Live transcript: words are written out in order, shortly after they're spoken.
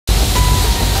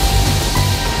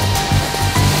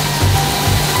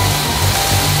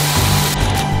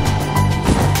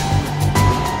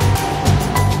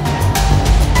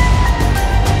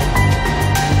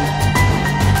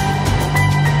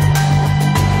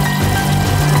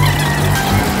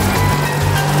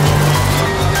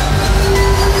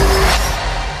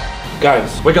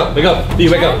Guys, wake up, wake up. V,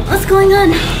 wake up. What's going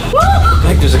on? I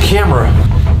think there's a camera.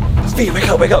 V, wake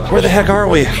up, wake up. Where the heck are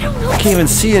we? I don't know. I can't even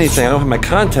see anything. I don't have my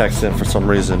contacts in for some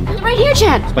reason. Right here,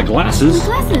 Chad. My glasses? My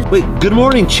glasses. Wait, good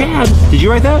morning, Chad. Did you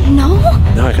write that? No.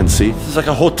 Now I can see. This is like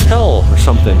a hotel or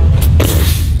something.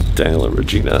 Daniel and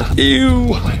Regina. Ew.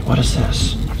 Wait, what is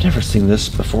this? I've never seen this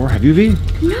before. Have you, V?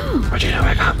 No. Regina,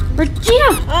 wake up.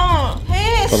 Regina. Oh,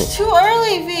 hey, it's too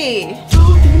early, V.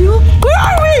 Where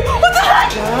are we? What the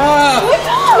heck? What's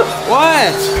up?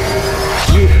 What?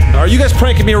 Are you guys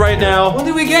pranking me right now? When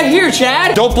did we get here,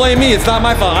 Chad? Don't blame me. It's not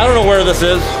my fault. I don't know where this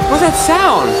is. What's that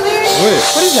sound? Wait.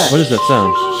 What is that? What is that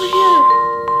sound?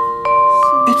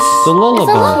 It's The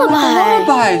lullaby. It's a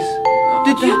lullaby. lullabies.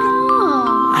 Did you?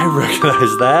 Oh. I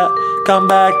recognize that. Come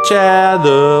back, Chad.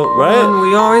 Right?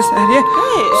 We always yeah.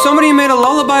 Somebody made a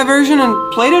lullaby version and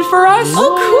played it for us.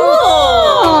 Oh,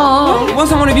 cool. It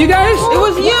wasn't one of you guys? It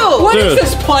was you. What is Dude.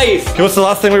 this place? Okay, what's the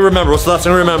last thing we remember? What's the last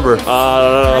thing we remember?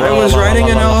 I was riding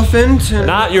an elephant. And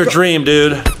Not your dream,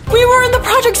 dude. We were in the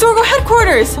Project Zorgo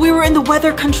headquarters. We were in the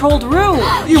weather-controlled room.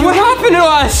 What happened to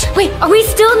us? Wait, are we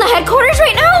still in the headquarters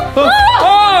right now?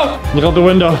 Oh! Look out the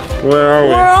window. Where are we?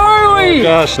 Where are we?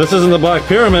 Gosh, this isn't the Black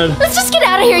Pyramid. Let's just get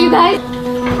out of here, you guys.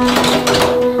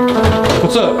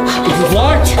 What's up? Is it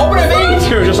locked? Open it, V.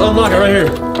 Here, just unlock it right here.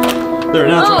 There,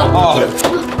 now it's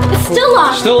Oh. It's still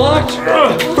locked. still locked?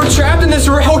 Ugh. We're trapped in this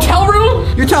hotel room?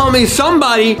 You're telling me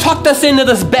somebody tucked us into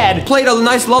this bed, played a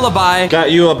nice lullaby.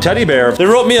 Got you a teddy bear. They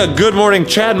wrote me a good morning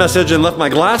Chad message and left my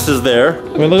glasses there.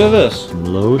 I mean, look at this.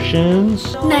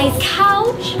 Lotions. Nice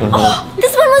couch. Oh,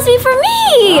 this one must be for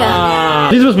me.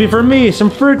 These must be for me. Some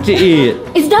fruit to eat.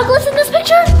 Is Douglas in this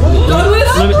picture?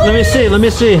 Douglas? Let me see. Let me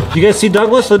see. You guys see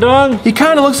Douglas the dog? He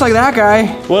kind of looks like that guy.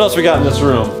 What else we got in this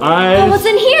room? Oh, what's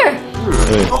in here?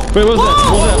 Wait, what was that? What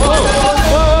was that?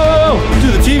 Whoa! To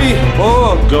the TV.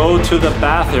 Whoa! Go to the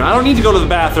bathroom. I don't need to go to the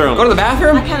bathroom. Go to the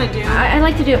bathroom? I kind of do. I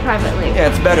like to do it privately. Yeah,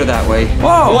 it's better that way.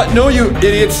 Whoa! What? No, you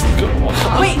idiots.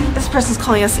 Wait, this person's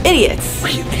calling us idiots.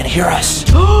 Wait, they can hear us.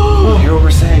 Hear what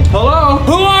we're saying. Hello?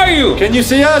 Who are you? Can you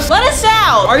see us? Let us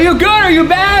out. Are you good? Are you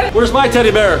bad? Where's my teddy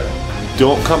bear?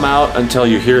 Don't come out until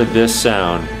you hear this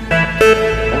sound.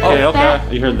 Okay, okay.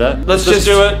 that- You heard that? Let's just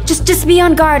do it. Just be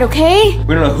on guard, okay?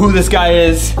 We don't know who this guy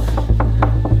is.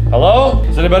 Hello?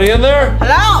 Is anybody in there?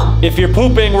 Hello. If you're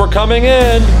pooping, we're coming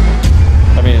in.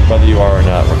 I mean, whether you are or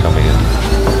not, we're coming in.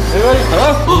 Anybody?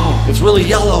 Hello? It's really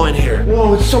yellow in here.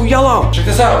 Whoa, it's so yellow. Check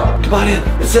this out. Come on in.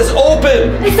 It says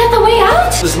open. Is that the way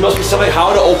out? This must be somebody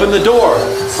how to open the door.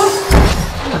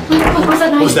 What was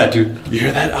that noise? What's that, dude? You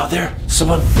hear that out there?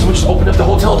 Someone just opened up the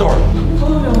hotel door.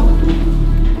 Look.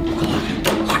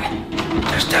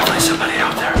 There's definitely somebody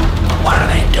out there. What are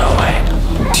they doing?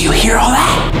 Do you hear all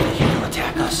that? They're here to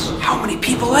attack us. How many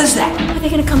people is that? Are they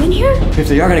gonna come in here? If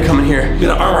they are gonna come in here. We're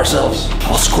gonna arm ourselves.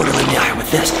 I'll squirt them in the eye with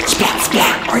this. Splat,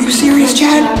 splat. Are you serious,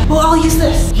 Chad? Well, I'll use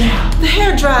this. Yeah. The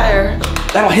hair dryer.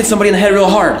 That'll hit somebody in the head real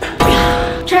hard.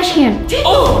 Trash can.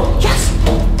 Oh, yes.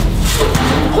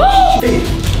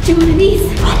 Do one of these.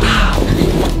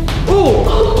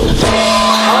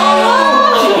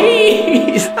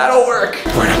 Jeez, that'll work.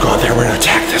 We're gonna go out there. We're gonna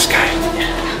attack this guy.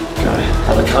 Got it.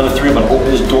 On the count of three, I'm gonna open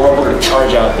his door. We're gonna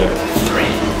charge out there. 3,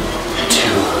 2,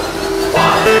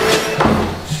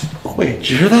 1. Wait, did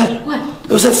you hear that? What?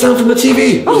 It was that sound from the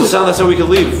TV. It was the sound that said we could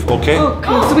leave. Okay.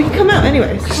 Okay, so we can come out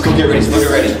anyways. Let's go get ready. Let's get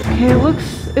ready. Okay,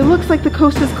 it looks like the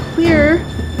coast is clear.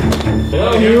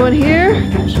 Hello, Anyone here?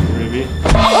 Maybe.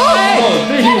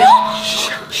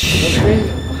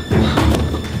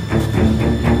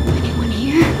 Anyone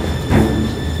here?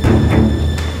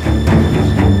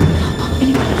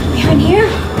 Anyone behind here?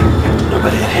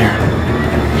 Nobody in here.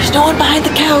 There's no one behind the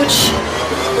couch.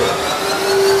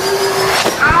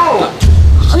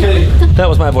 Just kidding. That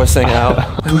was my voice saying out.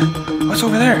 What's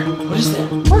over there? What is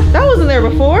that? What? That wasn't there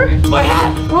before. My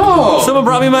hat. Whoa! Someone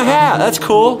brought me my hat. That's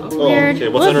cool. Weird. Okay,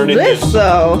 What's underneath this,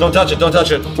 though? Don't touch it. Don't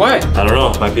touch it. What? I don't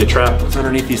know. It might be a trap. What's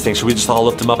underneath these things? Should we just all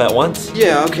lift them up at once?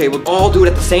 Yeah, okay, we'll all do it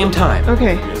at the same time.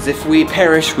 Okay. Because if we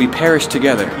perish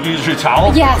together. You use your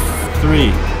towel? Yes.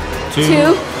 3, 2,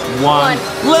 2, 1.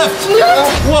 Lift!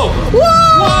 Whoa!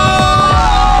 Whoa!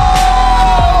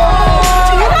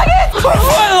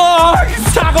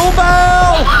 Taco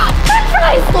Bell! French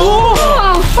fries. I'm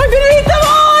gonna eat them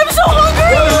all. I'm so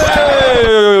hungry.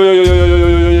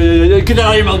 Get that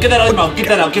out of your mouth, get that out of your mouth, get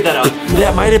that out, get that out.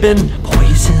 That might have been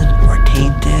poison or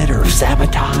tainted or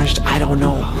sabotaged. I don't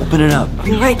know. Open it up.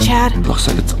 You're right, Chad. Looks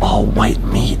like it's all white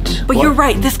meat. But you're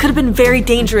right. This could have been very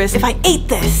dangerous if I ate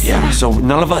this. Yeah, so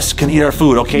none of us can eat our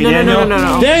food, okay, No, no, Daniel? no, no,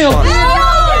 no, no. Daniel!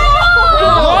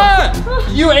 What?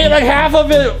 You ate like half of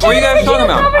it. What are you guys talking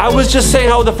about? I was just saying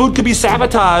how the food could be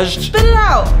sabotaged. Spit it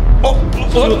out. Oh,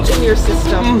 It's in your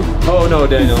system. oh no,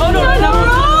 Daniel. Oh no!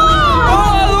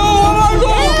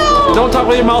 Don't talk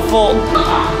with your mouth full. Oh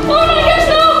my gosh,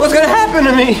 no! What's gonna happen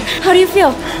to me? How do you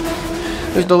feel?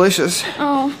 It's delicious.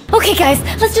 Oh. Okay, guys,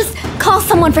 let's just call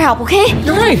someone for help, okay?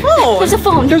 You're right. There's a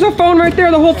phone. There's a phone right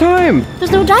there the whole time.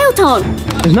 There's no dial tone.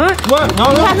 There's not? What?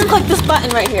 No, You have to click this button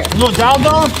right here. no dial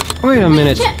down? Wait a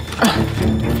minute.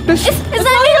 This. It's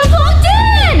not even plugged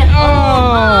in!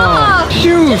 Oh,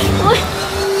 shoot.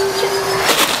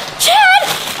 Chad,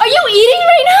 are you eating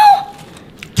right now?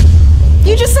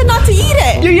 You just said not to eat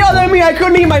it. You yelled at me I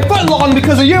couldn't eat my foot long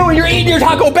because of you and you're eating your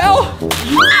Taco Bell?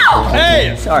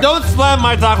 Hey, don't slam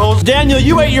my tacos. Daniel,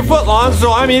 you ate your foot long,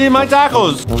 so I'm eating my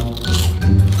tacos.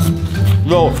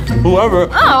 No, whoever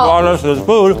brought us this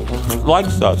food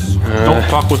likes us. Don't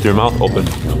talk with your mouth open.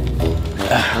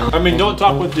 I mean, don't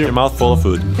talk with your mouth full of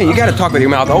food. Hey, you gotta talk with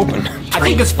your mouth open. I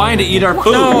think it's fine to eat our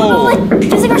food. Oh, like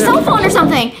using our cell phone or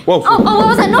something. Whoa. Oh, what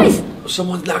was that noise?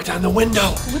 Someone knocked on the window.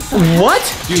 What?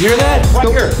 Do you hear that? Right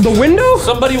here. The window?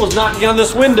 Somebody was knocking on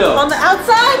this window. On the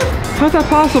outside? How's that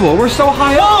possible? We're so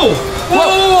high up. Whoa!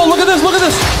 Whoa! Look at this! Look at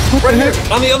this! Right here,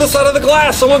 on the other side of the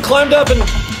glass, someone climbed up and.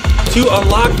 To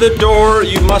unlock the door,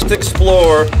 you must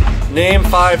explore. Name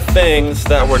 5 things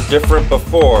that were different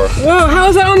before. Whoa, how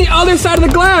is that on the other side of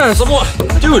the glass?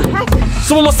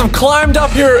 Someone must have climbed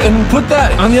up here and put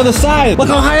that on the other side. Look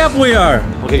how high up we are.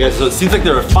 Okay, guys, so it seems like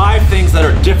there are 5 things that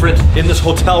are different in this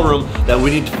hotel room that we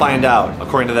need to find out,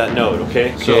 according to that note,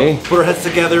 okay? Okay. So, put our heads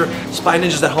together, Spy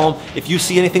Ninjas at home. If you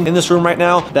see anything in this room right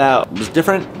now that was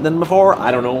different than before,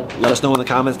 I don't know, let us know in the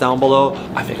comments down below.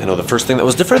 I think I know the first thing that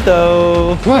was different,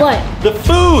 though. What? The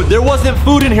food! There wasn't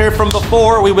food in here from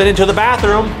before we went into the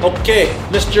bathroom. Okay,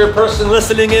 Mr. Person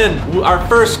listening in, our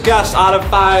first guess out of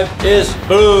 5 is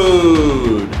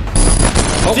food.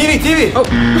 Oh. TV! Oh.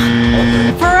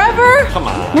 Forever? Come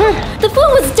on. The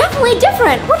food was definitely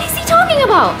different. What is he talking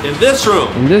about? In this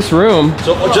room. In this room?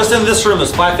 So just in this room,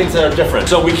 there's 5 things that are different.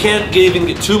 So we can't even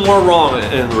get 2 more wrong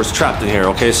and we're trapped in here,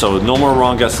 okay? So no more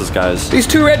wrong guesses, guys. These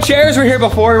 2 red chairs were here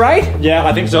before, right? Yeah,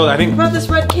 I think so. What about this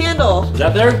red candle? Is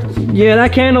that there? Yeah,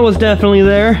 that candle was definitely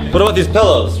there. What about these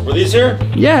pillows? Were these here?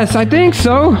 Yes, I think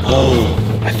so.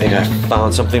 Oh, I think I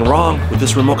found something wrong with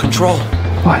this remote control.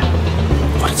 What?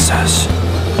 What it says.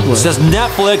 It says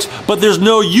Netflix, but there's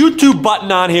no YouTube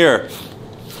button on here.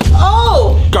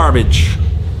 Oh! Garbage.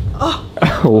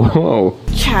 Whoa.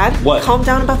 Chad, What? calm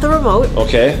down about the remote.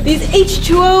 Okay. These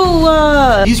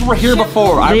H2O, These were here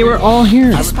before. They were all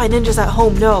here. Spy Ninjas at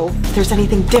home know if there's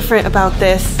anything different about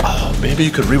this. Oh, maybe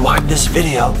you could rewind this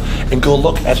video and go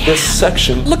look at this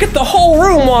section. Look at the whole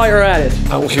room while you're at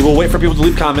it. Okay, we'll wait for people to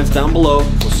leave comments down below.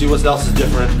 We'll see what else is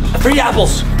different. 3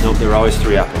 apples. Nope, there were always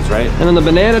 3 apples, right? And then the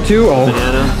banana too. Oh,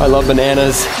 Banana. I love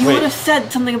bananas. You Wait. would have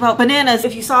said something about bananas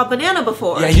if you saw a banana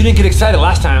before. Yeah, you didn't get excited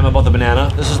last time about the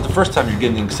banana. This is the first time you're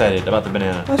getting excited about the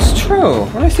banana. That's true.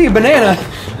 When I see a banana,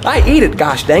 I eat it,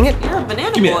 gosh dang it. You're a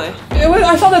banana me boy.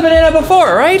 I saw the banana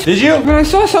before, right? Did you? But I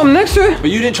saw something next to it. But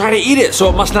you didn't try to eat it, so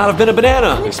it must not have been a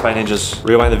banana. Okay, Spy Ninjas,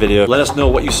 rewind the video. Let us know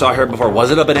what you saw here before.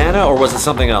 Was it a banana or was it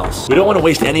something else? We don't want to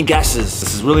waste any guesses.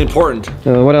 This is really important.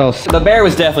 What else? The bear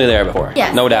was definitely there before.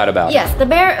 Yes. No doubt about it. Yes, the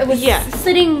bear was Yes.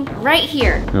 sitting right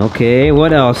here. Okay,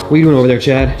 what else? What are you doing over there,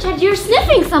 Chad? Chad, you're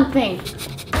sniffing something.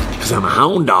 Because I'm a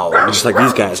hound dog, just like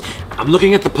these guys. I'm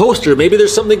looking at the poster. Maybe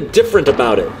there's something different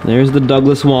about it. There's the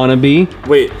Douglas wannabe.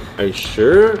 Wait, are you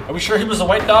sure? Are we sure he was a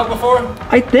white dog before?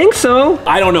 I think so.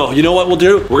 I don't know. You know what we'll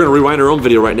do? We're gonna rewind our own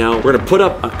video right now. We're gonna put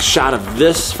up a shot of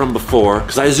this from before,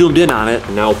 because I zoomed in on it,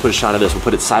 and now we'll put a shot of this. We'll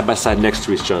put it side by side next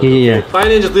to each other. Yeah. Spy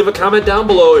Ninjas, leave a comment down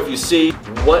below if you see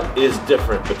what is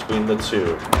different between the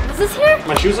 2. Is this here?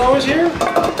 My shoes always here?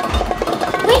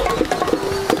 Wait.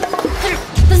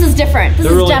 This is different. This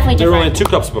is definitely There were only different.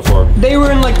 2 cups before. They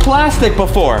were in like plastic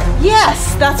before.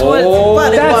 Yes, that's what Oh,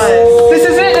 it was. This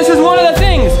is it. This is one of the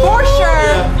things. For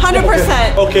sure,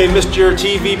 100%. Okay, Mr.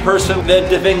 TV person,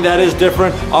 the thing that is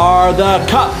different are the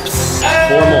cups.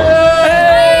 4 more.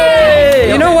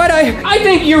 Hey! You know what? I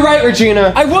think you're right,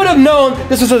 Regina. I would have known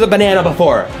this was a banana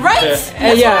before. Right? That's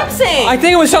what I'm saying. I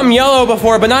think it was something yellow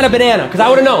before, but not a banana, because I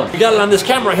would have known. We got it on this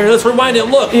camera here. Let's rewind it.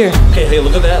 Look. Here. Okay, hey,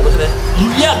 look at that. Look at that.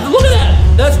 Yeah, look at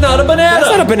that. That's not a banana.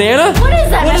 That's not a banana. What is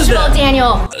that What is vegetable, that?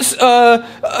 Daniel?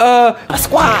 A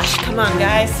squash. Come on,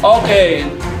 guys. Okay,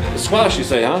 squash you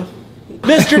say, huh?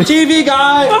 Mr. TV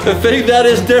guy, the thing that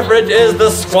is different is the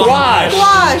squash.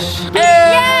 Squash.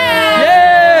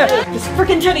 Yeah! This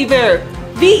freaking teddy bear.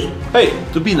 V. Hey,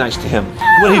 to be nice to him.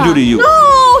 What did he do to you?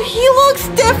 No, he looks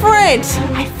different.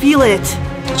 I feel it.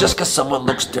 Just because someone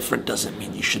looks different doesn't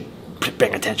mean you should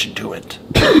paying attention to it.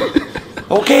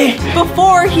 Okay.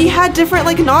 Before, he had different,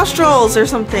 like, nostrils or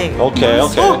something. Okay.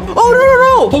 Oh,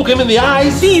 no. Poke him in the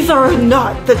eyes. These are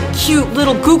not the cute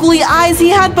little googly eyes he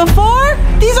had before.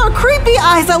 These are creepy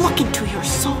eyes that look into your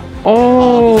soul.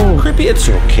 Oh. Creepy. It's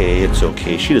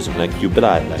okay. She doesn't like you, but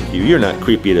I like you. You're not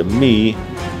creepy to me.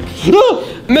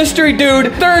 Mystery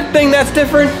dude, third thing that's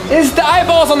different is the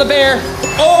eyeballs on the bear.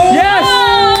 Oh! Yes!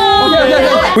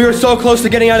 Oh. We were so close to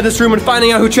getting out of this room and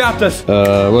finding out who trapped us.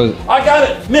 I got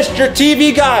it, Mr.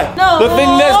 TV guy. No. The thing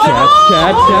that's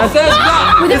Chad.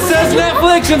 It says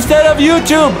Netflix instead of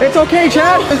YouTube. It's okay,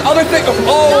 Chad. There's other things.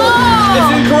 Oh,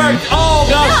 it's incorrect. Oh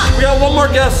gosh, we got one more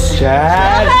guess.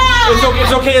 Chad.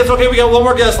 It's okay. We got one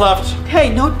more guess left. Hey,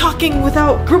 no talking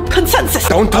without group consensus.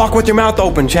 Don't talk with your mouth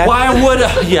open, Chad. Why would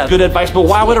yeah, good advice, but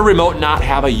why would a remote not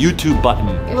have a YouTube button?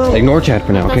 Ignore Chad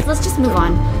for now, okay? Let's just move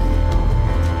on.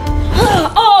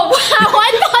 Oh, wow,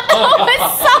 I thought that was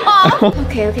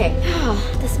soft. Okay. Oh,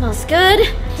 this smells good.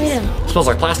 It smells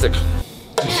like plastic.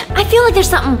 I feel like there's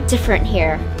something different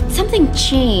here. Something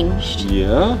changed.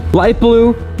 Yeah? Light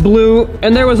blue,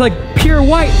 and there was like pure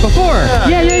white before.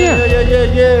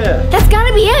 Yeah. That's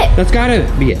gotta be it. That's gotta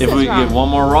be it. If we get one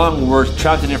more wrong, we're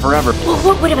trapped in here forever.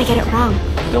 Well, what if I get it wrong?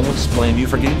 No one's blame you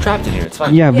for getting trapped in here. It's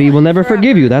fine. Yeah, V will never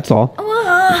forgive you, that's all.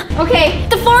 Okay,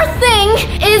 the fourth thing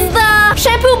is the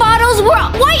shampoo bottles were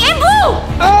white and blue.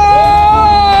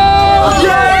 Oh!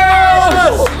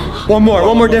 Yes! One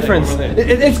more difference.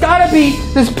 It's gotta be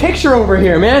this picture over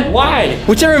here, man. Why?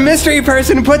 Whichever mystery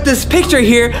person put this picture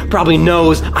here probably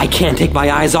knows I can't take my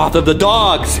eyes off of the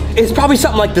dogs. It's probably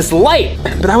something like this light.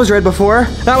 But that was red before.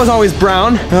 That was always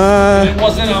brown. It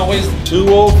wasn't always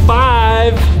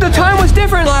 2:05. The time was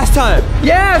different last time.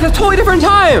 Yeah, it's a totally different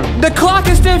time. The clock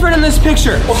is different in this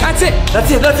picture. That's it.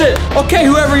 Okay,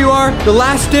 whoever you are, the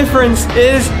last difference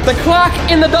is the clock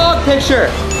in the dog picture.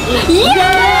 Yay!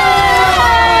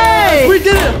 We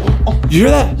did it! Oh, you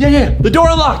hear that? Yeah. The door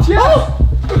unlocked. Yeah. Oh.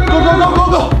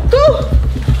 Go.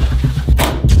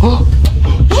 Oh.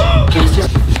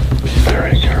 Be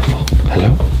very careful.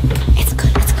 Hello? It's good.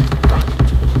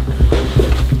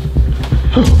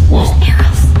 Whoa.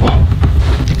 Arrows.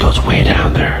 It goes way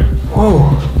down there.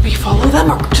 Whoa. We follow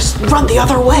them or just run the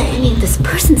other way? I mean, this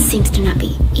person seems to not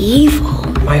be evil.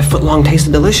 My footlong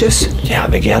tasted delicious. Yeah,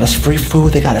 they got us free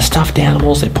food, they got us stuffed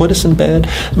animals, they put us in bed,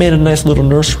 made a nice little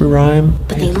nursery rhyme.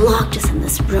 But they locked us in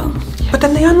this room. But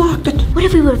then they unlocked it. What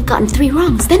if we would have gotten 3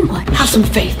 wrongs? Then what? Have some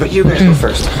faith. But you guys go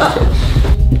first.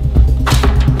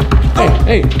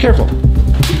 Hey, careful.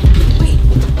 Wait,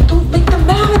 don't make them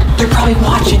mad. They're probably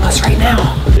watching us right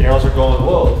now. The arrows are going,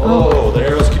 whoa, the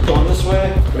arrows keep going this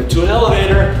way. We're to an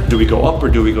elevator. Do we go up or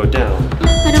do we go down?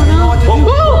 I don't know.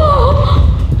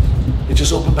 It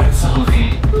just opened by itself.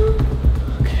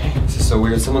 Okay. This is so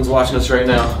weird. Someone's watching us right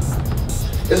now.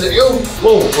 Is it you?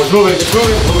 Whoa, it's moving.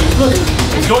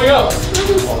 It's going up.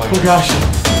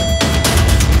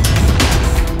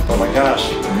 Oh my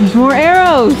gosh. There's more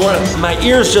arrows. My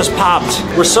ears just popped.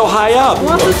 We're so high up.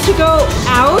 Want us to go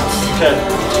out? Okay.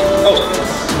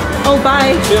 Oh,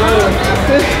 bye.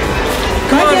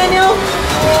 Bye, Daniel.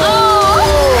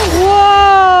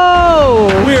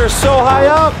 Whoa! We are so high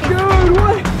up. Dude,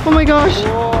 what? Oh my gosh.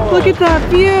 Look at that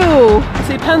view.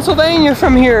 See Pennsylvania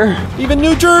from here. Even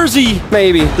New Jersey.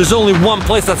 Maybe. There's only one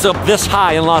place that's up this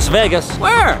high in Las Vegas.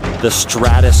 Where? The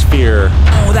stratosphere.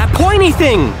 Oh, that pointy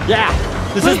thing. Yeah,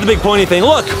 this is the big pointy thing.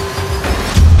 Look.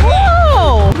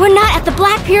 Whoa! We're not at the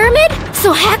Black Pyramid?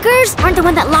 So hackers aren't the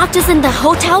one that locked us in the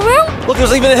hotel room? Look,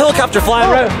 there's even a helicopter flying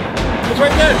right. It's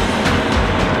right there.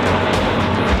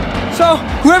 So,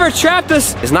 whoever trapped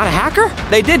us is not a hacker?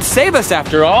 They did save us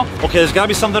after all. Okay, there's gotta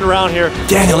be something around here.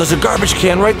 Daniel, there's a garbage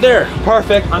can right there.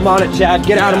 Perfect. I'm on it, Chad.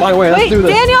 Get out of my way. Let's do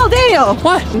this. Daniel!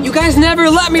 What? You guys never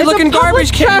let me look in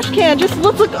garbage cans. Trash can. Just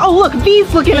let's look. Oh, look,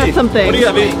 V's looking at something. What do you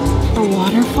got, B? A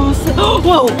water faucet.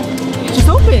 Whoa! It just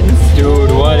opens. Dude,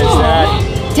 what is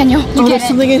that? Daniel, you There's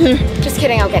something in here. Just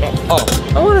kidding, I'll get it. Oh,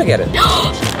 I want to get it.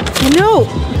 No.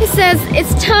 It says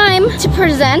it's time to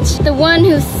present the one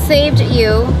who saved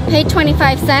you. Pay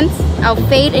 25 cents. I'll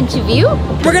fade into view.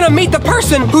 We're gonna meet the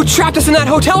person who trapped us in that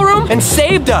hotel room and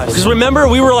saved us. Because remember,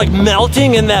 we were like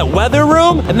melting in that weather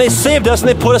room, and they saved us and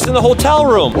they put us in the hotel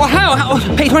room. Well, how?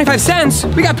 Pay 25 cents?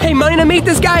 We gotta pay money to meet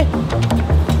this guy?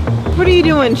 What are you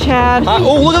doing, Chad?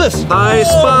 Oh, look at this. Hi,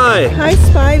 Spy. Hi,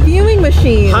 Spy viewing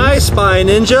machine. Hi, Spy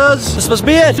Ninjas. This must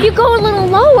be it. If you go a little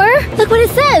lower, look what it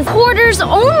says. Quarters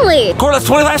only. Quarter, that's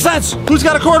 25 cents. Who's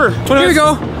got a quarter? Here we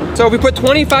go. So if we put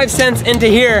 25 cents into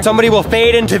here, somebody will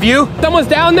fade into view. Someone's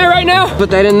down there right now. Put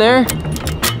that in there.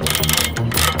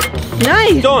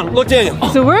 Nice. Go on, look, Daniel.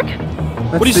 Does it work?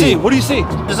 What do you see? What do you see?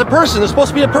 There's a person. There's supposed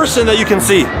to be a person that you can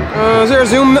see. Is there a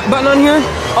zoom button on here?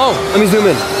 Oh, let me zoom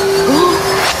in.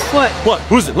 What?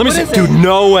 Who's it? Let me see. is Dude,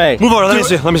 no way. Move over. Let me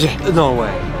see. Let me see. No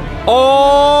way.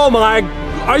 Oh my.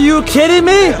 Are you kidding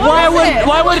me? Why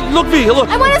would look, V, look.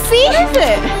 I want to see. What is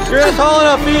it? You're not tall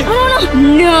enough, V.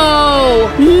 No.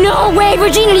 No way,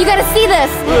 Regina, you gotta see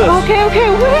this. Okay,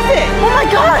 what is it? Oh my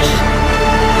gosh.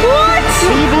 What?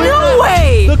 Can you believe No that?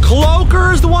 way! The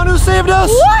cloaker is the one who saved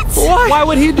us? What? Why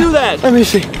would he do that? Let me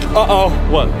see. Uh-oh.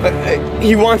 What?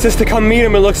 He wants us to come meet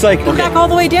him, it looks like. Go back all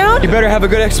the way down? You better have a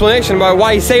good explanation about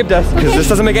why he saved us, because this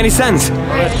doesn't make any sense.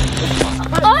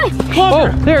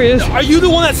 Oh, there he is. Are you the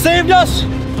one that saved us?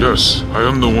 Yes, I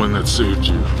am the one that saved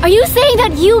you. Are you saying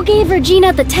that you gave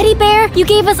Regina the teddy bear, you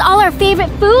gave us all our favorite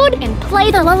food, and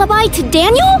played the lullaby to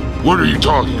Daniel? What are you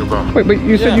talking about? Wait, but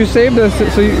you said you saved us,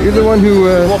 so you're the one who,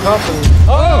 Woke up and...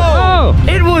 Oh!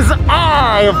 It was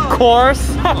I, of course.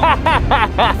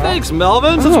 Thanks,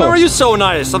 Melvin. Since when were you so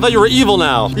nice? I thought you were evil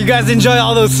now. You guys enjoy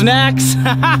all those snacks?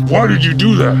 Why did you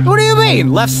do that? What do you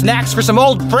mean? Left snacks for some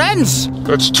old friends?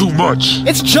 That's too much.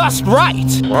 It's just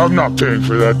right. Well, I'm not paying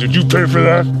for that. Did you pay for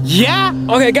that? Yeah?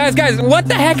 Okay, guys, what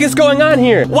the heck is going on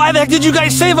here? Why the heck did you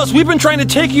guys save us? We've been trying to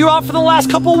take you out for the last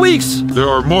couple weeks. There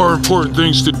are more important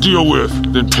things to deal with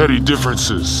than petty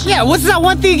differences. Yeah, what's that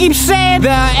one thing you keep saying?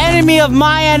 The enemy of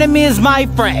my enemy is my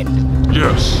friend.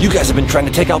 Yes. You guys have been trying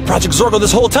to take out Project Zorgo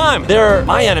this whole time. They're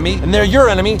my enemy, and they're your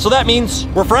enemy, so that means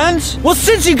we're friends? Well,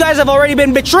 since you guys have already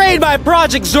been betrayed by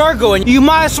Project Zorgo, and you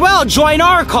might as well join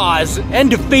our cause and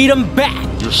defeat them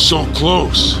back. You're so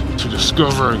close to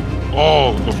discovering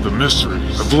all of the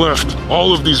mysteries. I've left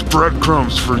all of these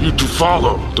breadcrumbs for you to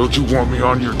follow. Don't you want me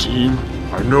on your team?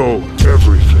 I know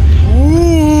everything.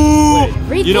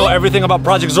 You know everything about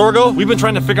Project Zorgo? We've been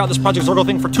trying to figure out this Project Zorgo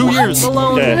thing for 2 years.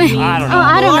 Baloney. I don't know. Oh,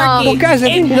 I don't know. Well, guys, I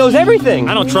think he knows everything.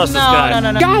 I don't trust this guy.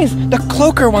 No. Guys, the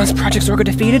cloaker wants Project Zorgo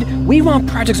defeated. We want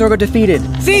Project Zorgo defeated.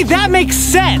 See, that makes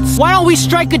sense. Why don't we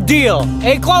strike a deal?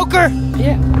 Hey, Cloaker?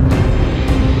 Yeah.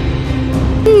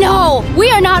 No, we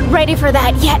are not ready for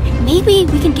that yet. Maybe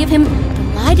we can give him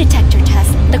the lie detector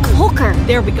test, the cloaker.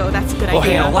 There we go, that's a good Oh,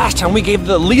 hey, idea. last time we gave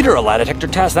the leader a lie detector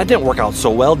test. That didn't work out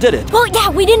so well, did it? Well, yeah,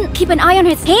 we didn't keep an eye on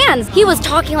his hands. He was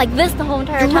talking like this the whole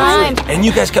entire time. And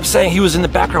you guys kept saying he was in the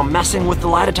background messing with the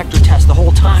lie detector test the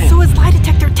whole time. So his lie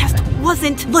detector test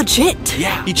wasn't legit.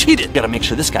 Yeah, he cheated. Gotta make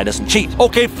sure this guy doesn't cheat.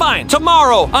 Okay, fine.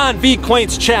 Tomorrow on V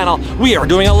Quaint's channel, we are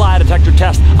doing a lie detector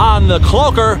test on the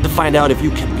cloaker to find out if you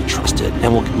can be trusted.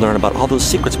 And we'll learn about all those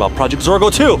secrets about Project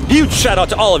Zorgo too. Huge shout out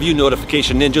to all of you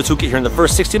notification ninjas who get here in the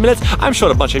first 60 minutes. I'm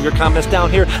showing a bunch of your comments down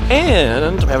here,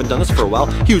 and I haven't done this for a while.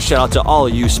 Huge shout out to all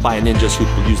of you spy ninjas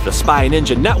who use the Spy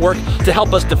Ninja Network to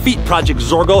help us defeat Project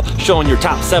Zorgo, showing your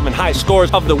top 7 high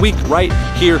scores of the week right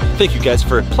here. Thank you guys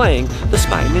for playing the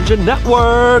Spy Ninja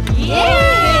Network.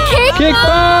 Yeah! Kick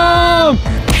bomb!